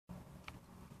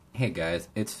Hey guys,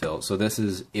 it's Phil. So this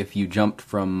is, if you jumped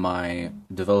from my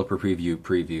developer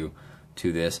preview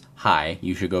to this, hi,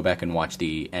 you should go back and watch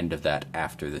the end of that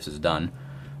after this is done.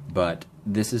 But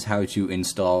this is how to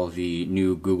install the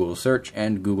new Google Search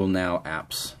and Google Now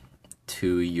apps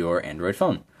to your Android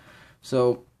phone.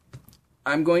 So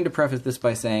I'm going to preface this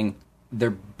by saying they're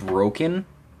broken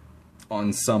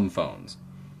on some phones.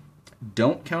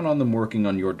 Don't count on them working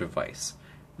on your device.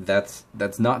 That's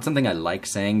not something I like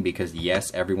saying, because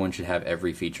yes, everyone should have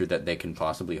every feature that they can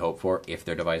possibly hope for if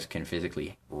their device can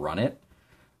physically run it.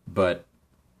 But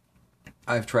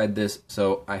I've tried this,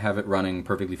 so I have it running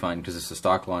perfectly fine because it's a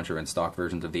stock launcher and stock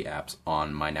versions of the apps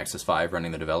on my Nexus 5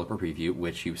 running the developer preview,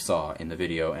 which you saw in the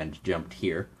video and jumped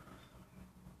here.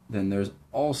 Then there's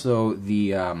also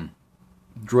the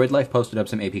Droid Life posted up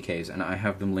some APKs, and I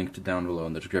have them linked down below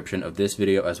in the description of this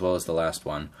video as well as the last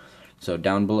one. So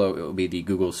down below it will be the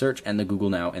Google Search and the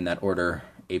Google Now in that order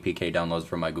APK downloads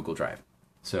from my Google Drive.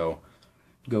 So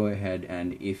go ahead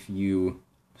and, if you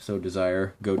so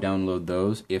desire, go download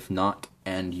those. If not,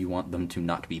 and you want them to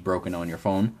not be broken on your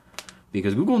phone,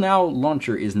 because Google Now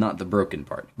Launcher is not the broken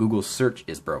part. Google Search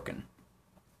is broken.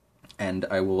 And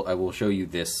I will show you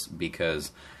this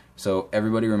because, so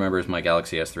everybody remembers my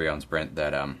Galaxy S3 on Sprint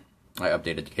that I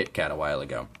updated to KitKat a while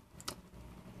ago.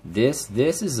 This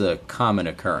is a common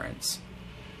occurrence.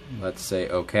 Let's say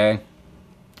okay.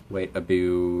 Wait a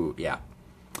boo. Yeah.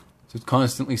 So it's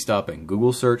constantly stopping.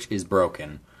 Google Search is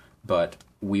broken, but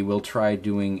we will try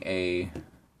doing a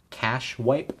cache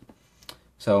wipe.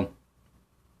 So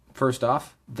first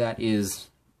off, that is,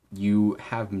 you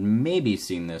have maybe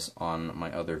seen this on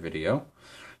my other video,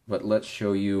 but let's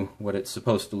show you what it's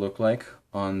supposed to look like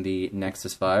on the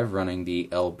Nexus 5 running the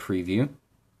L preview.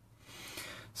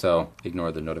 So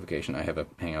ignore the notification. I have a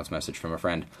Hangouts message from a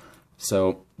friend.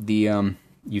 So the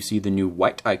you see the new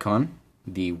white icon,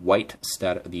 the white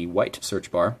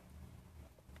search bar,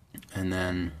 and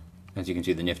then as you can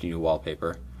see the nifty new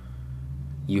wallpaper.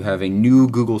 You have a new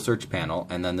Google search panel,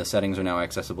 and then the settings are now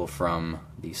accessible from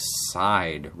the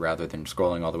side rather than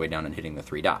scrolling all the way down and hitting the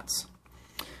three dots.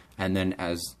 And then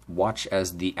watch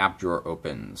as the app drawer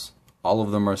opens. All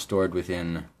of them are stored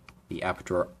within the app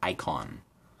drawer icon.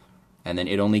 And then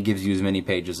it only gives you as many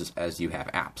pages as you have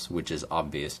apps, which is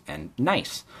obvious and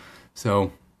nice.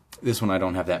 So this one I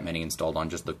don't have that many installed on,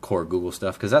 just the core Google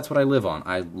stuff, because that's what I live on.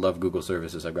 I love Google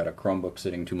services. I've got a Chromebook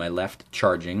sitting to my left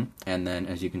charging, and then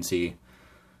as you can see,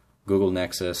 Google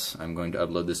Nexus. I'm going to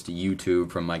upload this to YouTube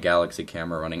from my Galaxy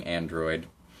camera running Android,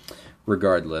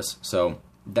 regardless. So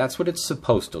that's what it's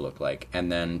supposed to look like.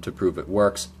 And then to prove it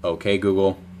works, okay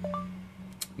Google,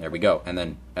 there we go. And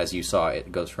then as you saw,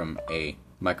 it goes from a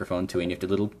microphone to a nifty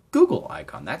little Google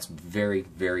icon. That's very,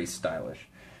 very stylish.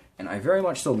 And I very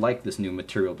much so like this new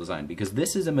material design, because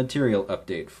this is a material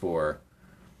update for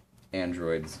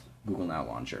Android's Google Now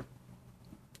launcher.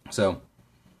 So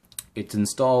it's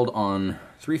installed on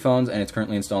 3 phones, and it's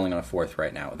currently installing on a 4th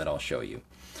right now that I'll show you.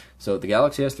 So the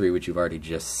Galaxy S3, which you've already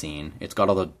just seen, it's got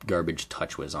all the garbage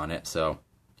TouchWiz on it, so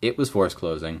it was force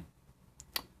closing.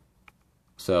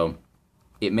 So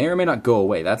it may or may not go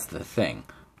away, that's the thing.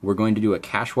 We're going to do a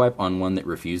cache wipe on one that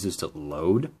refuses to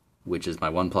load, which is my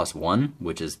OnePlus One,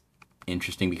 which is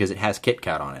interesting because it has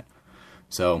KitKat on it.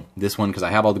 So this one, because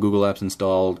I have all the Google apps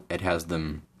installed, it has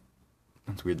them,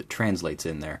 that's weird that translates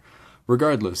in there.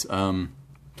 Regardless, so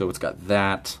it's got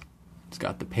that, it's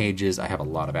got the pages. I have a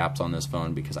lot of apps on this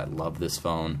phone because I love this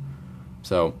phone.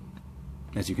 So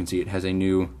as you can see, it has a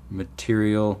new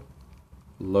material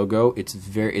logo. It's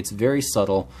very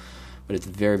subtle, but it's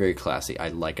very, very classy. I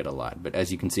like it a lot. But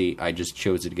as you can see, I just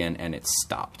chose it again and it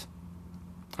stopped.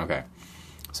 Okay,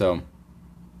 so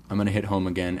I'm going to hit home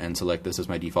again and select this as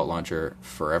my default launcher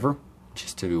forever,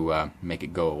 just to make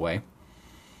it go away.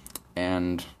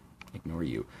 And ignore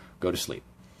you. Go to sleep.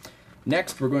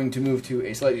 Next, we're going to move to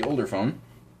a slightly older phone.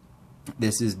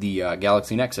 This is the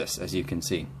Galaxy Nexus, as you can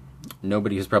see.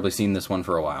 Nobody has probably seen this one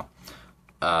for a while.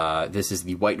 This is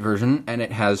the white version, and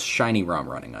it has Shiny ROM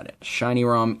running on it. Shiny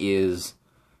ROM is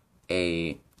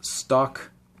a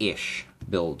stock-ish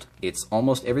build. It's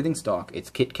almost everything stock.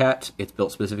 It's KitKat. It's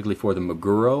built specifically for the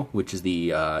Meguro, which is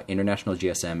the international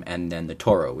GSM, and then the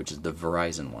Toro, which is the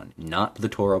Verizon one. Not the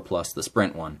Toro Plus, the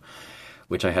Sprint one,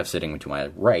 which I have sitting to my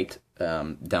right,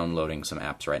 downloading some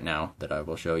apps right now that I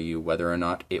will show you whether or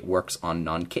not it works on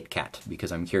non-KitKat,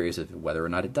 because I'm curious whether or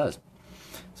not it does.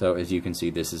 So as you can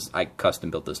see, I custom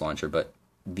built this launcher, but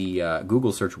the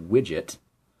Google Search widget,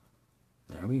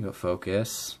 there we go,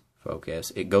 focus,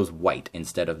 it goes white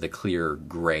instead of the clear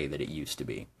gray that it used to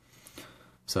be.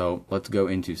 So let's go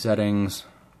into settings,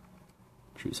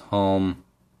 choose home,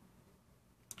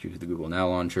 choose the Google Now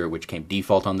launcher, which came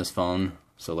default on this phone.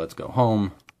 So let's go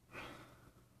home.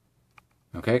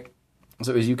 Okay,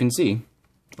 so as you can see,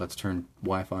 let's turn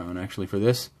Wi-Fi on actually for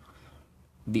this.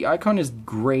 The icon is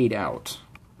grayed out.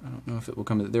 I don't know if it will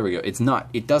come. There we go. It's not.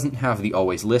 It doesn't have the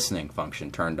always listening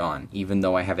function turned on, even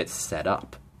though I have it set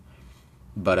up.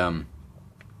 But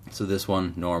so this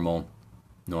one, normal,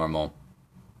 no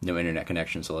internet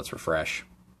connection. So let's refresh.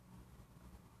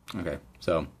 Okay,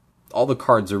 so all the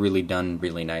cards are really done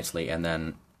really nicely, and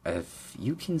then if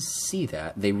you can see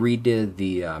that, they redid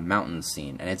the mountain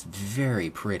scene, and it's very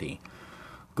pretty.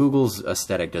 Google's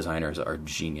aesthetic designers are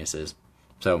geniuses.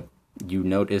 So you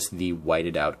notice the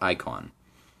whited out icon.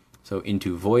 So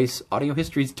into voice, audio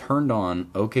history is turned on,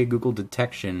 OK Google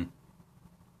detection.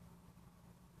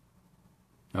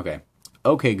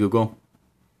 OK Google.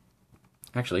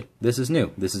 Actually, this is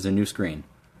new. This is a new screen.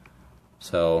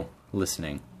 So,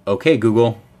 listening. OK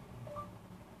Google.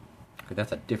 Okay,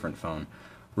 that's a different phone.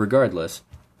 Regardless,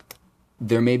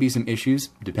 there may be some issues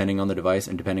depending on the device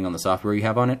and depending on the software you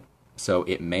have on it. So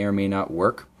it may or may not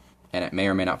work, and it may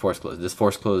or may not force close. This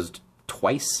force closed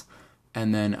twice,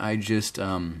 and then I just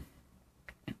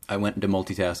I went into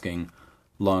multitasking,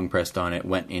 long pressed on it,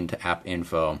 went into app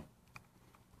info,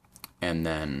 and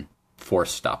then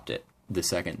force stopped it the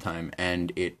second time,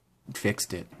 and it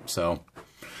fixed it. So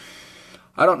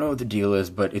I don't know what the deal is,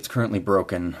 but it's currently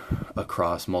broken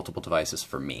across multiple devices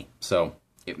for me. So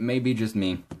it may be just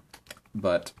me,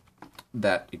 but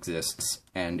that exists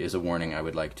and is a warning I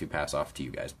would like to pass off to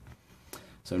you guys.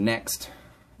 So next,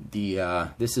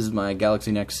 this is my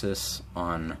Galaxy Nexus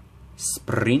on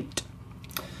Sprint.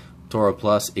 Toro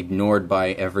Plus, ignored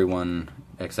by everyone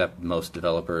except most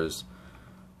developers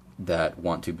that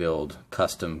want to build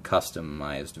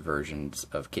customized versions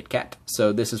of KitKat.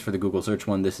 So this is for the Google search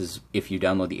one. This is if you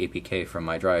download the APK from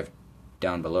my drive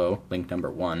down below, link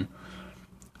number 1.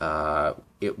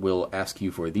 It will ask you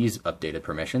for these updated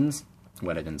permissions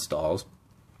when it installs.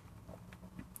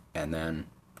 And then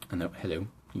hello,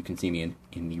 you can see me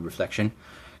in the reflection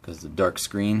because it's a dark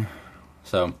screen.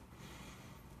 So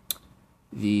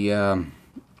this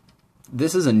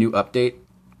is a new update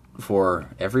for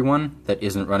everyone that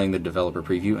isn't running the developer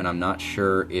preview, and I'm not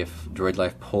sure if Droid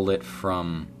Life pulled it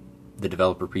from the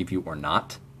developer preview or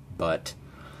not, but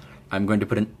I'm going to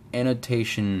put an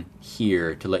annotation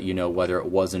here to let you know whether it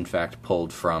was in fact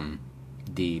pulled from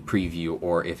the preview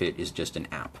or if it is just an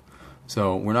app.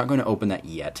 So we're not going to open that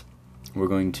yet. We're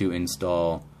going to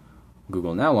install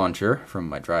Google Now Launcher from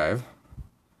my drive,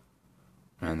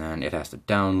 and then it has to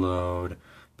download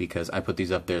because I put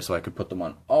these up there so I could put them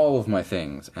on all of my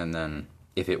things, and then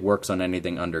if it works on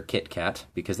anything under KitKat,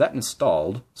 because that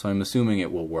installed, so I'm assuming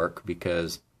it will work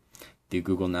because the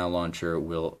Google Now Launcher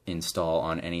will install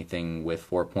on anything with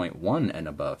 4.1 and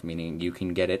above, meaning you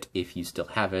can get it if you still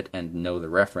have it and know the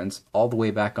reference all the way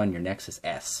back on your Nexus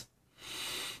S,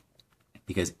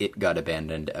 because it got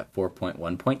abandoned at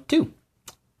 4.1.2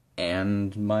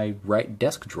 and my right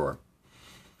desk drawer.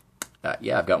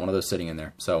 Yeah, I've got one of those sitting in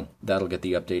there, so that'll get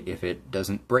the update if it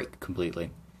doesn't break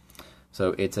completely.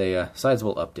 So it's a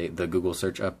sizable update, the Google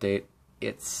search update.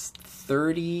 It's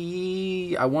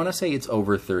 30, I want to say it's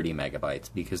over 30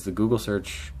 megabytes, because the Google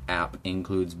search app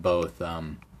includes both,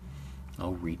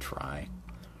 retry.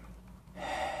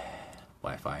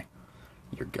 Wi-Fi,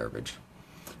 you're garbage.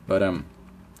 But,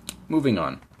 moving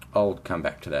on. I'll come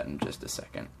back to that in just a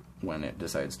second when it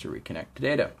decides to reconnect to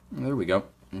data. There we go,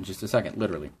 in just a second,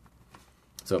 literally.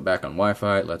 So back on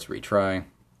Wi-Fi, let's retry.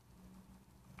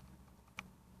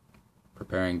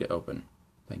 Preparing to open.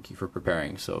 Thank you for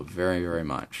preparing so very, very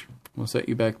much. We'll set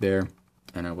you back there,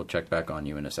 and I will check back on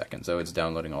you in a second. So it's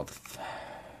downloading all the...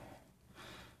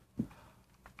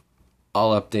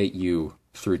 I'll update you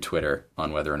through Twitter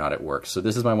on whether or not it works. So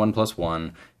this is my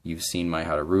 1+1. You've seen my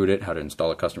how to root it, how to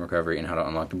install a custom recovery, and how to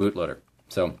unlock the bootloader.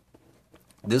 So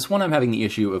this one I'm having the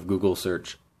issue of Google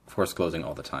search force closing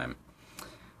all the time,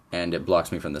 and it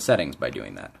blocks me from the settings by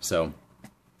doing that. So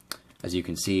as you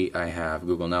can see, I have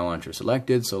Google Now Launcher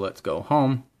selected, so let's go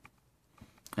home.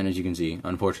 And as you can see,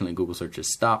 unfortunately Google search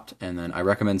is stopped, and then I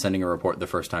recommend sending a report the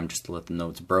first time just to let them know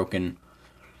it's broken.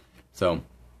 So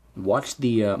watch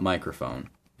the microphone.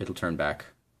 It'll turn back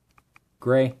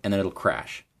gray, and then it'll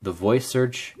crash. The voice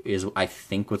search is, I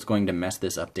think, what's going to mess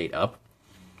this update up.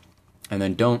 And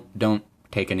then don't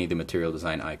take any of the material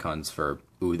design icons for,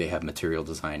 ooh, they have material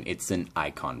design. It's an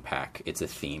icon pack. It's a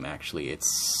theme, actually.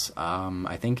 It's,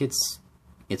 I think it's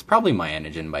probably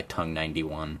MyAnygen by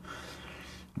Tongue91.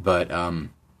 But,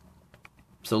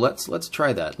 so let's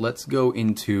try that. Let's go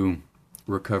into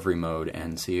recovery mode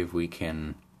and see if we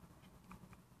can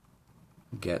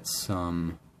get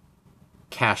some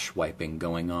cache wiping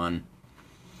going on.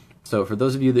 So for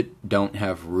those of you that don't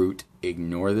have root,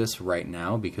 ignore this right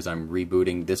now because I'm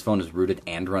rebooting. This phone is rooted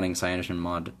and running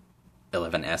CyanogenMod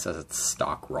 11S as its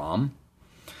stock ROM.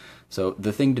 So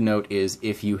the thing to note is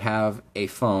if you have a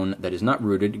phone that is not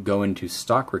rooted, go into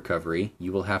stock recovery.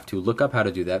 You will have to look up how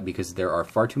to do that because there are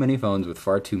far too many phones with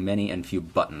far too many and few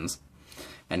buttons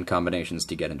and combinations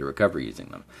to get into recovery using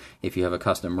them. If you have a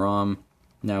custom ROM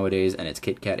nowadays and it's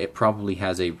KitKat, it probably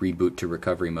has a reboot to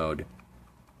recovery mode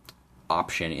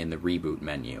option in the reboot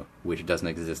menu, which doesn't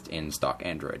exist in stock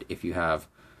Android. If you have,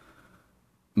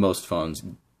 most phones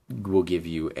will give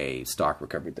you a stock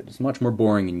recovery that is much more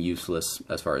boring and useless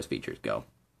as far as features go.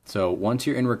 So once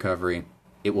you're in recovery,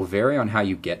 it will vary on how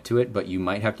you get to it, but you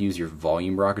might have to use your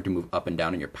volume rocker to move up and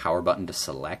down and your power button to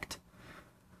select.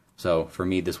 So for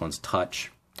me, this one's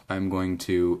touch. I'm going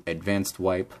to advanced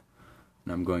wipe,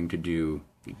 and I'm going to do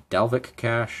the Dalvik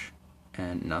cache,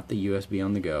 and not the USB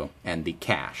on the go, and the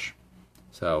cache.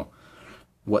 So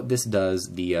what this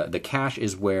does, the cache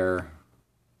is where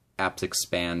apps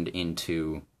expand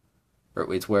into,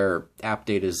 or it's where app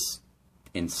data is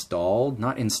installed,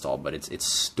 not installed, but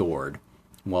it's stored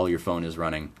while your phone is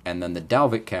running. And then the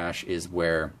Dalvik cache is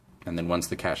where, and then once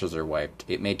the caches are wiped,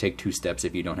 it may take 2 steps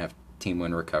if you don't have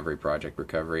TeamWin recovery, project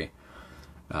recovery.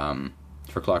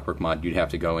 For Clockwork Mod, you'd have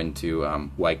to go into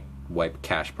wipe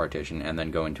cache partition, and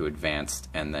then go into advanced,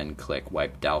 and then click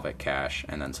wipe Dalvik cache,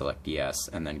 and then select yes,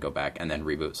 and then go back, and then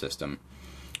reboot system.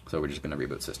 So we're just going to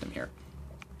reboot system here.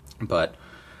 But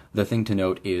the thing to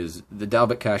note is the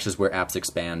Dalvik cache is where apps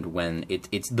expand when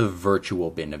it's the virtual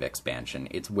bin of expansion.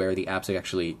 It's where the apps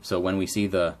actually, so when we see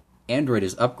the Android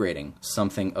is upgrading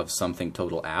something of something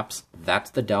total apps, that's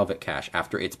the Dalvik cache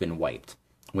after it's been wiped.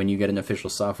 When you get an official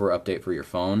software update for your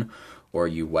phone, or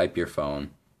you wipe your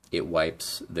phone, it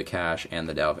wipes the cache and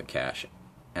the Dalvik cache.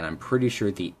 And I'm pretty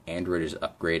sure the Android is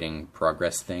upgrading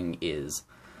progress thing is,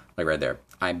 like right there.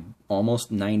 I'm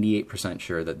almost 98%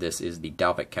 sure that this is the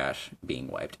Dalvik cache being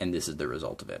wiped, and this is the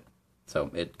result of it.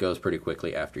 So it goes pretty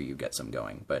quickly after you get some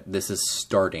going. But this is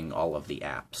starting all of the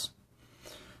apps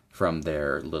from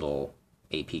their little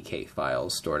APK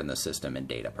files stored in the system and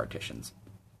data partitions.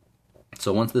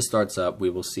 So once this starts up, we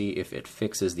will see if it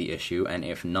fixes the issue, and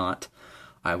if not,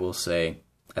 I will say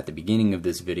at the beginning of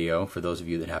this video, for those of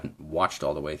you that haven't watched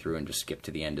all the way through and just skipped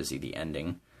to the end to see the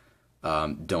ending,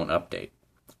 don't update.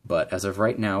 But as of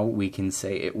right now, we can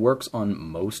say it works on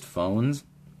most phones,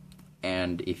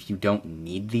 and if you don't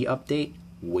need the update,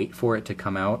 wait for it to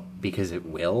come out, because it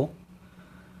will.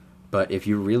 But if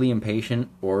you're really impatient,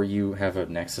 or you have a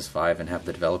Nexus 5 and have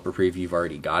the developer preview, you've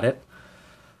already got it,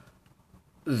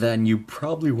 then you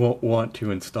probably won't want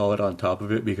to install it on top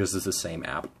of it because it's the same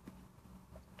app.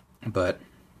 But,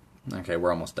 okay,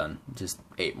 we're almost done. Just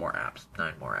 8 more apps.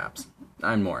 9 more apps.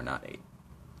 9 more, not 8.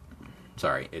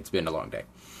 Sorry, it's been a long day.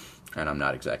 And I'm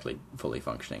not exactly fully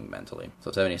functioning mentally.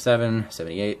 So 77,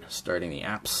 78, starting the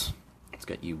apps. Let's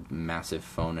get you massive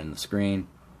phone in the screen.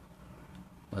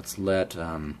 Let's let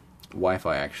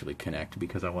Wi-Fi actually connect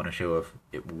because I want to show if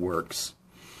it works.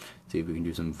 See if we can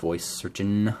do some voice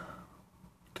searching.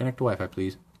 Connect to Wi-Fi,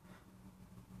 please.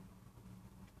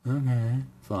 Okay,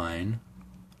 fine.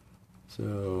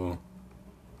 So,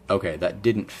 okay, that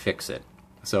didn't fix it.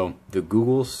 So, the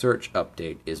Google search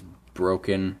update is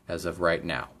broken as of right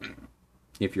now.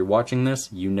 If you're watching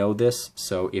this, you know this,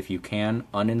 so if you can,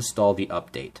 uninstall the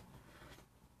update.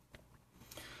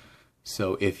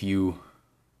 So if you...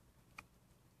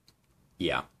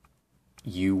 yeah.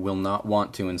 You will not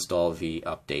want to install the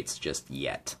updates just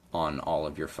yet on all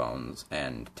of your phones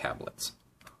and tablets.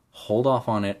 Hold off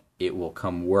on it. It will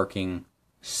come working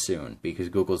soon because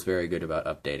Google's very good about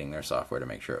updating their software to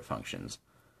make sure it functions.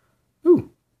 Ooh,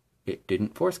 it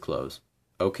didn't force close.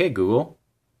 Okay, Google.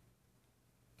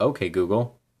 Okay,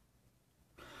 Google.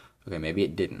 Okay, maybe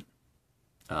it didn't.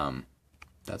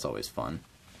 That's always fun.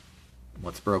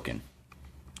 What's broken?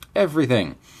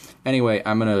 Everything. Anyway,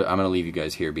 I'm gonna leave you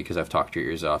guys here because I've talked your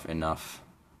ears off enough.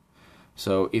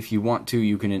 So if you want to,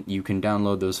 you can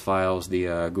download those files,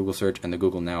 the Google Search and the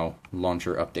Google Now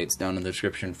launcher updates down in the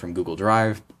description from Google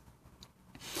Drive.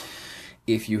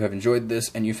 If you have enjoyed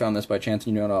this and you found this by chance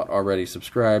and you're not already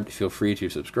subscribed, feel free to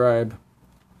subscribe.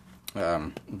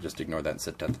 Just ignore that and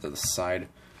set that to the side.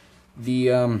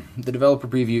 The developer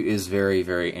preview is very,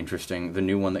 very interesting. The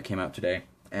new one that came out today.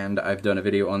 And I've done a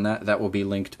video on that. That will be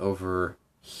linked over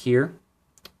here.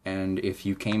 And if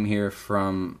you came here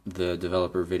from the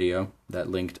developer video that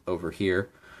linked over here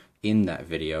in that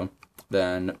video,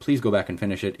 then please go back and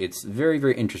finish it. It's very,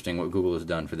 very interesting what Google has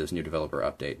done for this new developer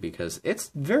update because it's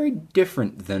very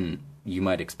different than you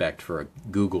might expect for a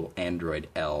Google Android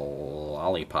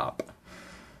Lollipop.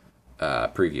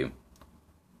 preview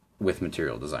with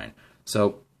material design.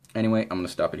 So anyway, I'm going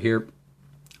to stop it here.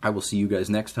 I will see you guys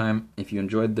next time. If you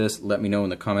enjoyed this, let me know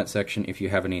in the comment section if you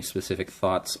have any specific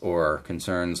thoughts or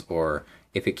concerns, or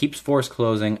if it keeps force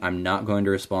closing, I'm not going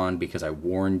to respond because I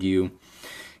warned you.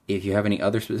 If you have any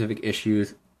other specific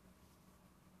issues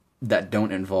that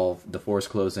don't involve the force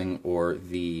closing or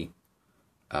the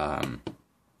how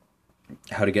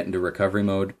to get into recovery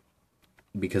mode,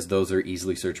 because those are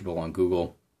easily searchable on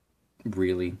Google,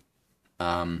 really.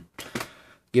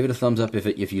 Give it a thumbs up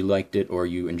if you liked it or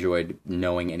you enjoyed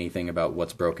knowing anything about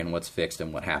what's broken, what's fixed,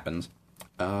 and what happens.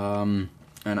 And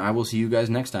I will see you guys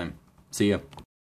next time. See ya.